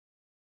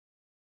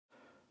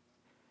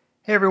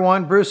Hey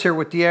everyone, Bruce here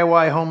with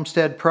DIY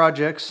Homestead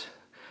Projects.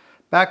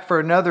 Back for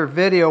another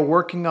video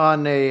working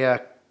on a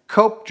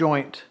cope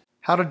joint.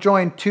 How to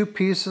join two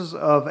pieces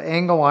of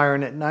angle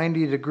iron at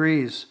 90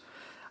 degrees.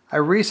 I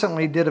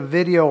recently did a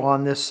video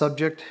on this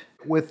subject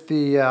with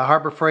the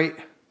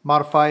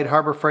modified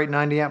Harbor Freight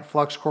 90 amp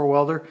flux core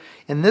welder.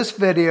 In this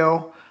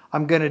video,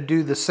 I'm going to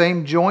do the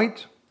same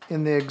joint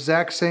in the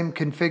exact same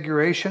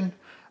configuration,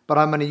 but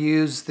I'm going to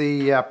use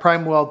the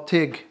Prime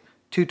Weld-Tig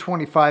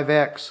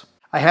 225X.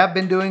 I have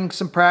been doing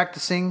some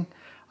practicing.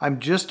 I'm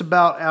just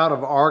about out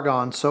of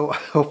argon, so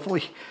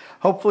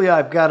hopefully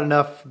I've got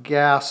enough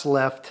gas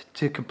left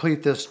to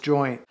complete this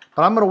joint.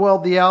 But I'm going to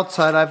weld the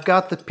outside. I've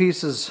got the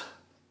pieces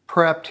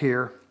prepped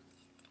here,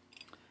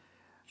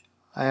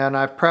 and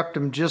I prepped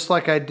them just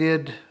like I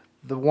did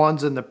the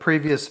ones in the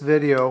previous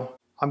video.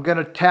 I'm going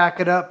to tack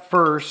it up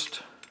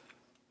first.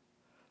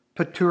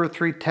 Put 2 or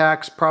 3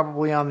 tacks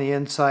probably on the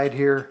inside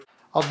here.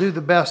 I'll do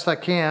the best I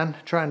can,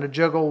 trying to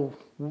juggle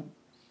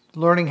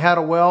learning how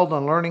to weld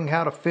and learning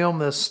how to film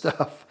this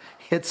stuff.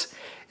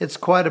 It's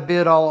quite a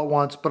bit all at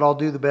once, but I'll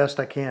do the best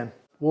I can.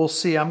 We'll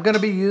see. I'm going to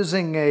be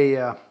using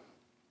a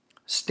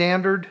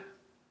standard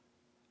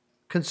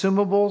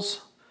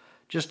consumables,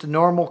 just a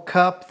normal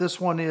cup. This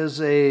one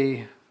is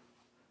a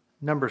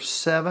number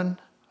 7,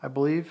 I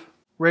believe.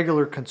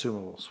 Regular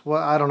consumables.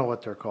 Well, I don't know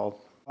what they're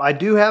called. I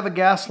do have a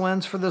gas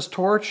lens for this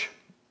torch,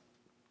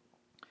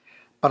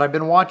 but I've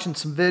been watching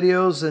some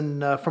videos,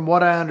 and from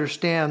what I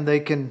understand, they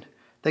can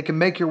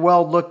make your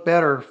weld look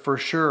better for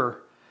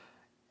sure,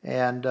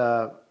 and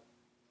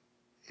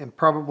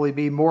probably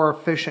be more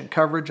efficient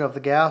coverage of the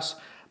gas.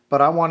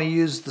 But I want to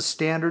use the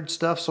standard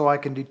stuff so I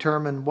can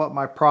determine what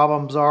my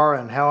problems are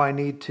and how I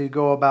need to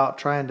go about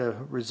trying to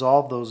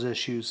resolve those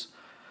issues.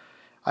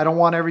 I don't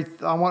want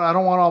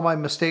all my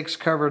mistakes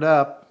covered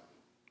up,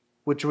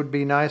 which would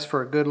be nice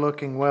for a good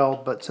looking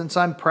weld. But since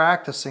I'm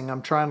practicing,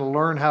 I'm trying to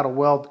learn how to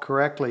weld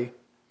correctly,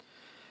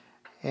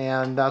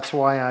 and that's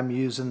why I'm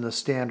using the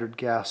standard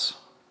gas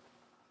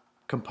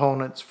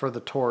components for the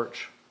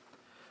torch.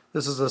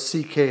 This is a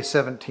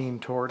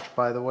CK17 torch,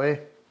 by the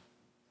way.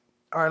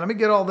 All right, let me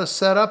get all this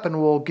set up and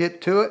we'll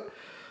get to it,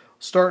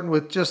 starting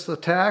with just the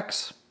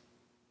tacks,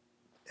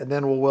 and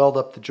then we'll weld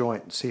up the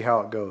joint and see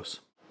how it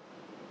goes.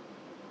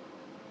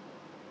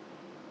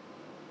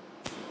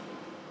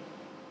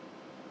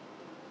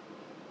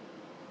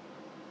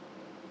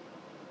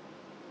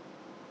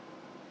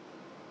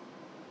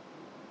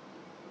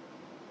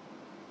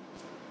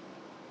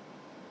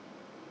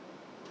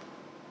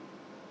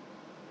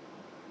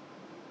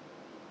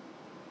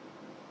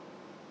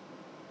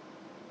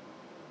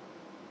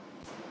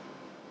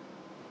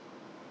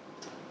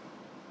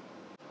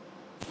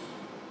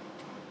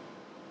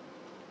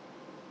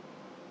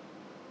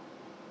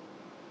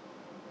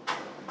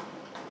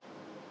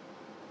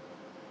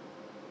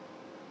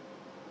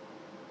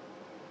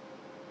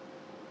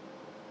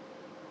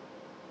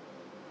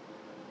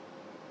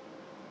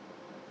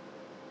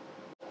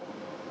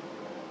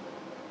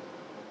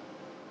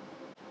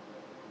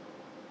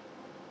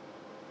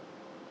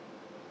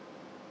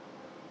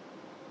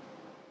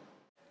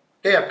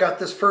 Okay, I've got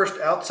this first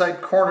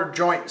outside corner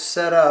joint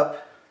set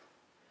up.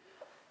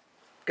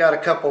 Got a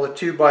couple of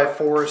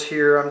 2x4s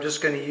here. I'm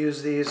just going to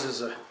use these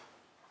as a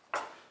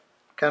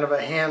kind of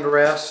a hand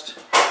rest.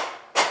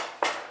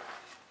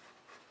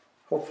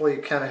 Hopefully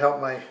kind of help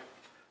my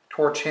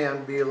torch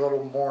hand be a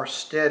little more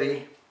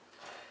steady.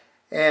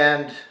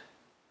 And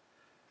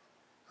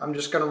I'm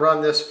just going to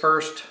run this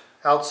first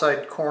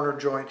outside corner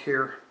joint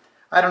here.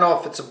 I don't know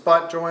if it's a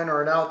butt joint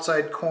or an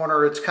outside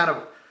corner. It's kind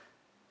of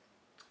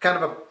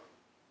a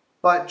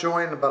butt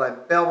joint, but I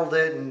beveled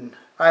it, and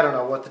I don't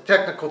know what the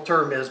technical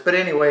term is, but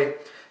anyway,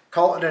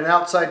 call it an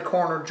outside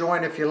corner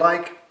joint if you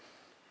like.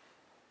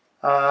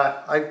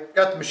 I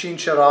got the machine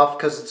shut off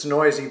because it's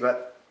noisy,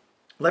 but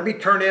let me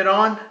turn it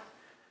on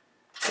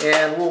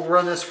and we'll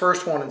run this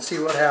first one and see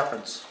what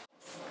happens.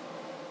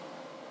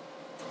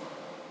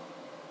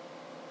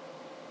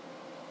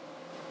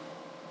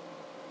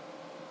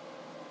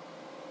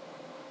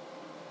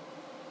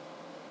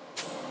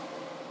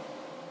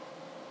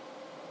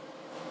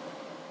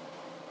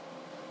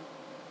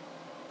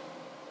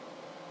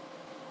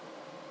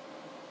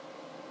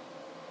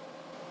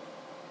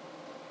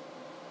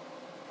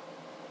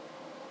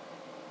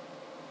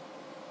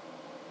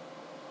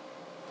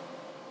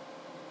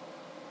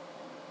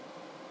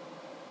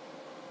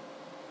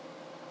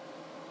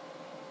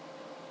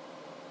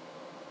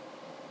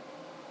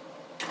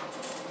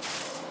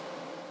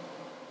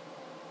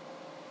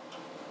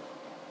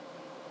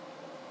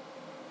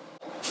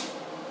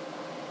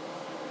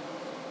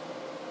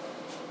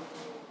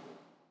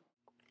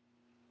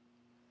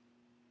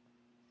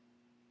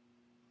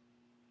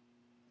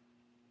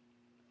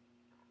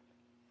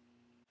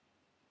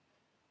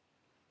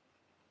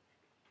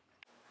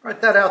 Right,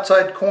 that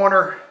outside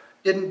corner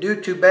didn't do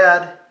too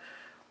bad.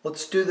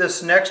 Let's do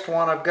this next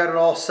one. I've got it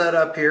all set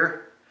up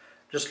here.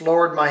 Just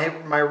lowered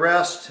my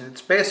rest.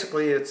 It's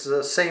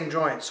the same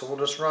joint, so we'll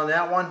just run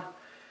that one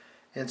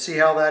and see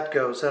how that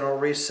goes. Then I'll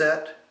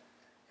reset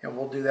And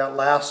we'll do that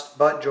last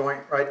butt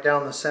joint right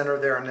down the center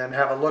there and then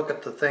have a look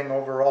at the thing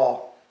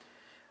overall.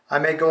 I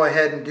may go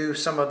ahead and do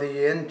some of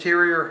the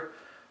interior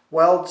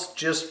welds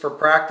just for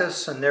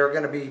practice, and they're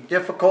going to be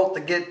difficult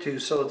to get to,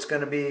 so it's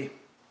going to be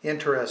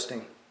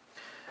interesting.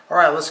 All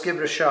right, let's give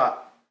it a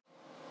shot.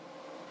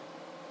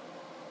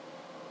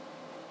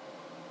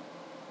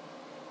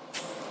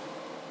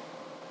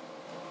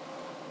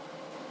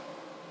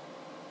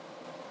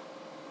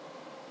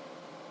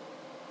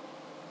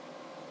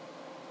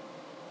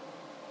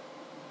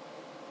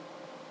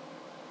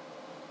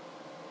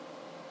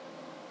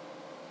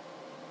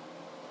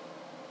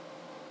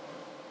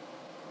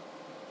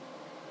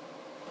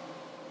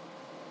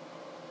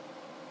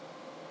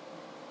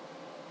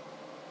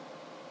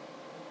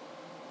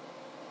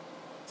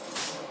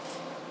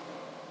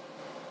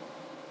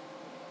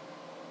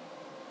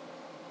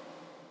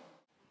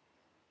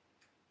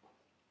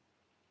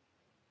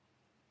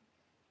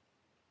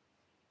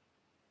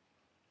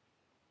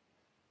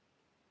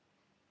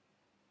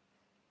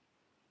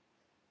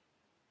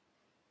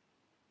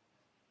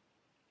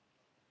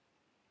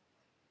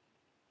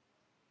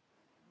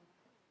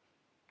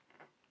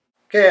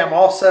 Okay, I'm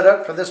all set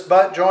up for this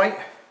butt joint.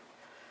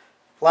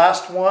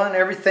 Last one,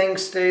 everything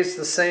stays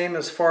the same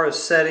as far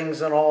as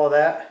settings and all of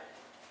that.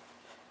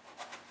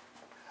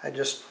 I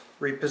just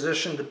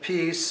repositioned the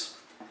piece.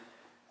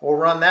 We'll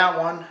run that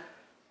one.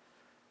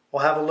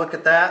 We'll have a look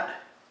at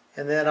that,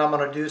 and then I'm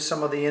going to do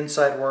some of the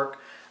inside work.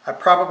 I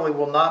probably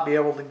will not be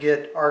able to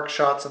get arc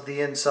shots of the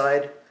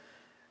inside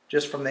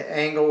just from the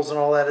angles and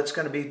all that. It's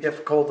going to be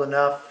difficult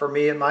enough for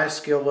me at my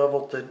skill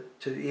level to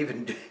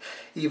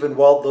even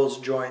weld those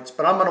joints,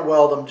 but I'm going to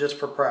weld them just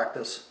for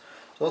practice.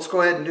 So let's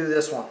go ahead and do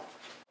this one.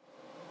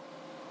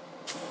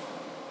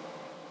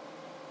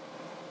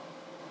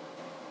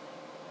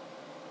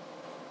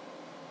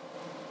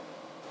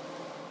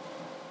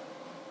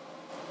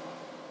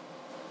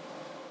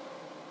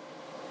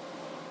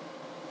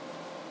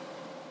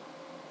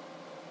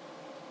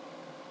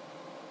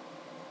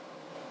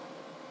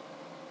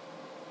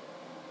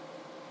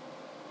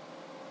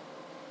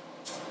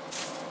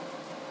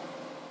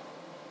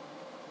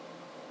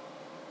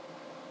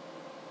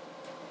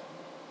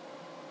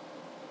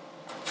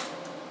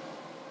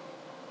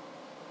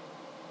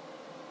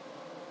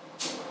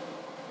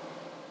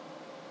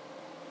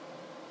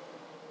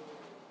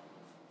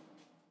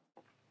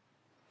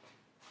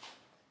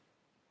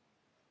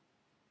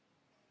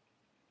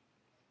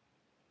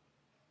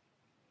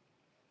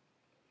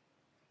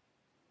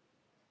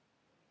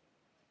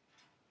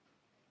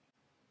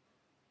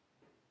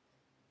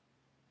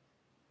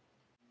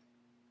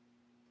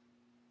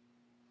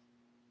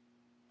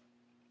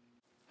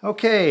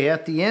 Okay,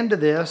 at the end of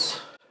this,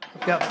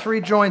 I've got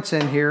 3 joints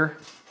in here.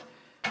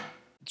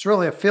 It's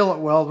really a fillet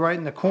weld right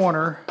in the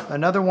corner,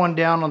 another one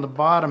down on the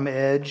bottom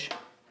edge,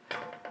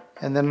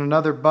 and then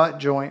another butt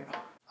joint.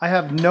 I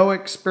have no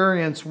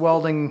experience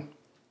welding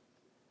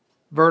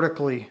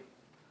vertically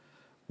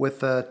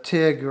with a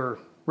TIG or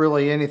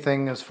really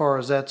anything as far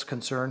as that's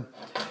concerned.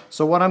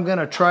 So what I'm going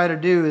to try to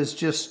do is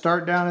just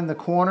start down in the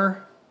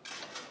corner,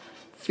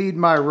 feed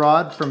my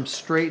rod from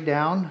straight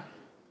down,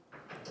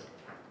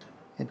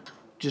 and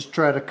just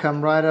try to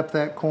come right up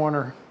that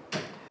corner.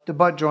 The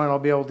butt joint I'll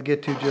be able to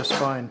get to just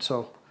fine.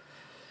 So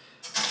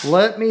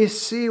let me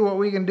see what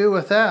we can do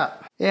with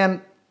that.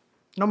 And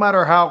no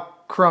matter how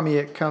crummy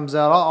it comes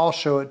out, I'll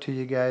show it to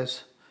you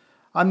guys.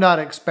 I'm not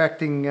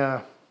expecting,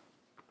 I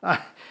mean,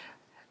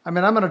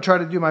 I'm going to try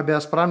to do my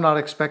best, but I'm not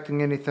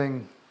expecting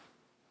anything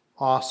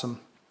awesome.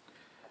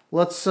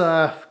 Let's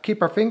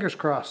keep our fingers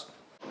crossed.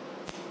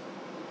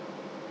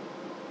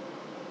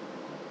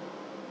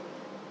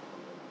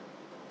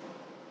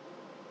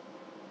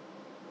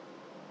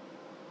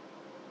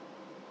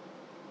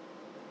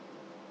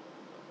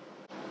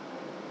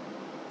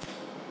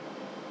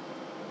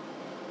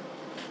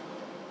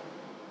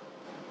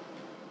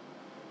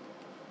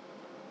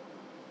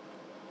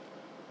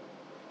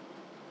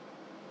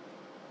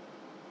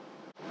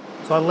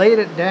 So I laid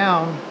it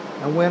down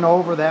and went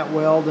over that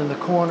weld in the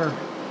corner.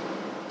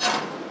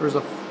 There's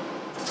a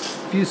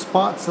few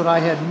spots that I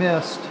had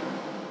missed.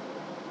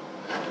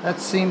 That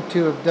seemed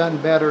to have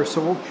done better,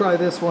 so we'll try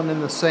this one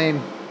in the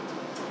same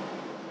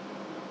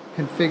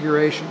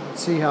configuration and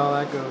see how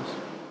that goes.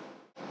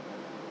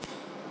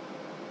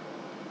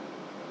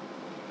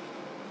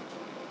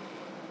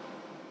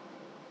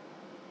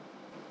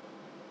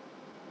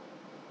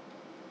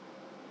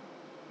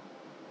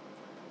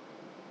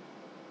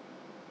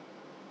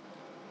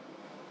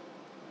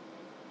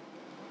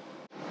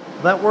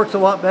 That works a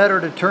lot better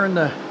to turn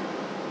the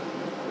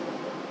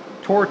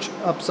torch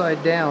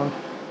upside down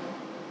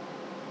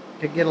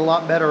to get a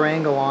lot better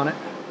angle on it.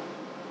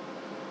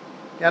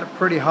 Got it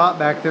pretty hot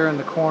back there in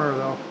the corner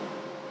though.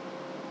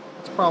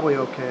 It's probably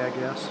okay, I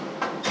guess.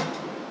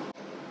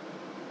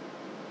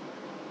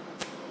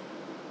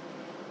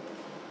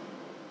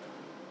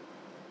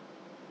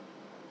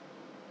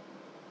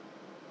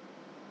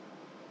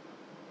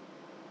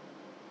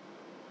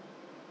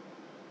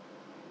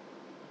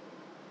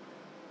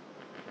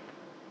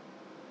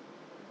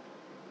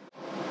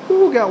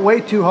 Whew. Tool got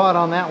way too hot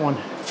on that one.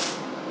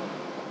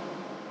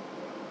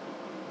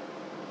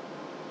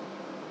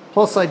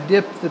 Plus I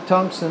dipped the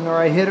tungsten, or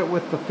I hit it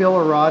with the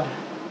filler rod.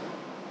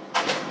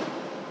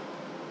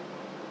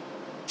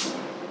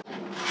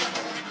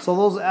 So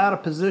those out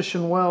of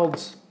position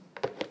welds,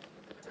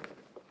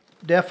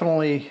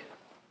 definitely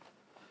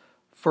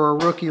for a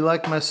rookie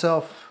like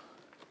myself,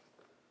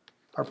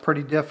 are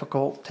pretty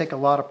difficult. Take a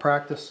lot of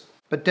practice.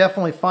 But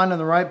definitely finding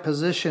the right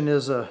position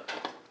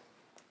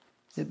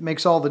it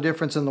makes all the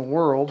difference in the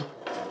world.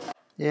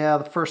 Yeah,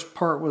 the first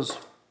part was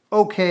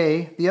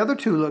okay. The other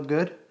two look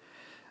good,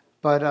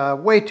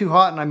 but way too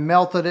hot, and I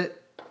melted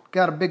it.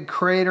 Got a big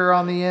crater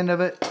on the end of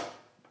it.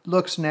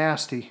 Looks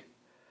nasty.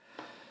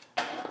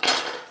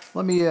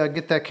 Let me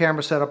get that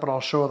camera set up and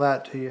I'll show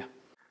that to you.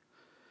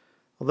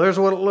 Well, there's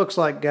what it looks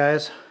like,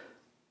 guys.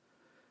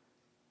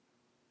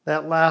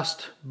 That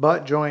last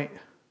butt joint,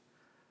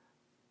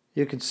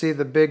 you can see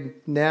the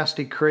big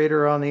nasty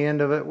crater on the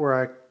end of it where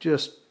I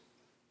just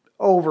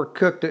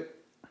overcooked it.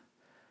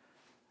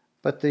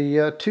 But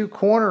the two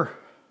corner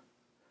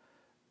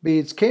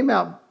beads came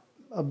out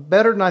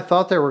better than I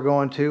thought they were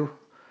going to.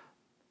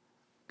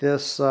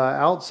 This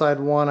outside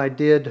one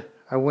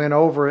I went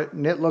over it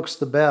and it looks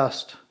the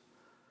best.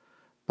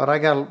 But I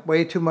got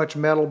way too much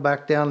metal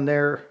back down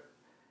there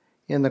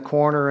in the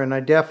corner, and I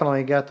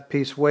definitely got the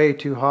piece way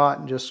too hot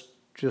and just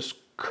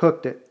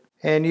cooked it.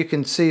 And you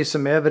can see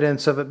some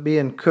evidence of it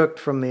being cooked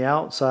from the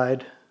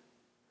outside.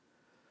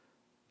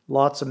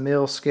 Lots of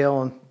mill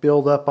scale and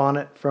build up on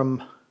it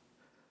from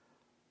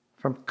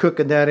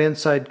cooking that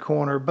inside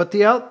corner. But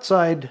the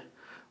outside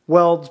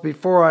welds,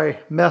 before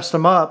I messed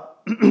them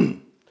up,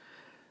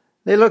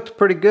 they looked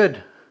pretty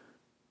good.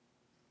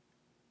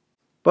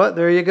 But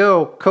there you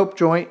go, cope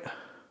joint.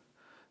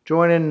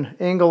 Joining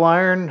angle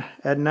iron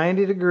at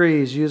 90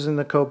 degrees using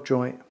the cope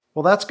joint.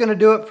 Well, that's going to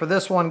do it for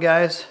this one,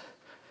 guys.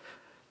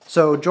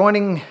 So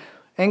joining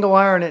angle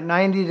iron at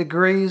 90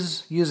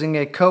 degrees using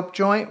a cope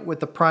joint with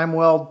the Prime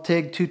Weld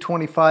TIG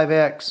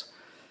 225X.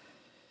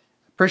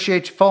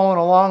 Appreciate you following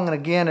along, and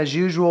again, as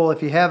usual,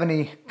 if you have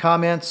any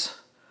comments,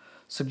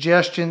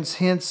 suggestions,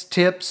 hints,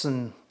 tips,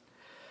 and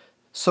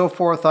so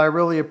forth, I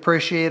really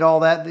appreciate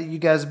all that you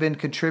guys have been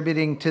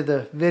contributing to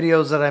the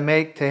videos that I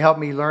make to help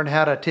me learn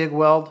how to TIG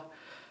weld.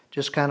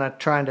 Just kind of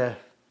trying to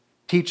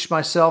teach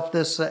myself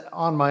this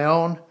on my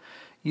own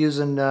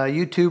using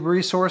YouTube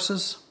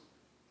resources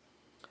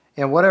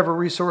and whatever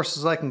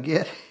resources I can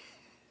get.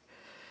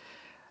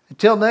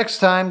 Until next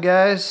time,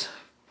 guys,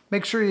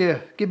 make sure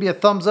you give me a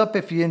thumbs up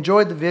if you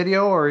enjoyed the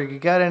video or you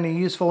got any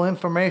useful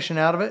information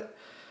out of it.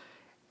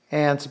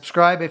 And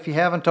subscribe if you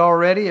haven't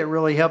already. It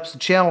really helps the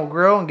channel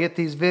grow and get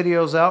these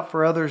videos out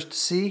for others to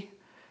see.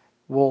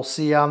 We'll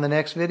see you on the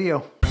next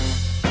video.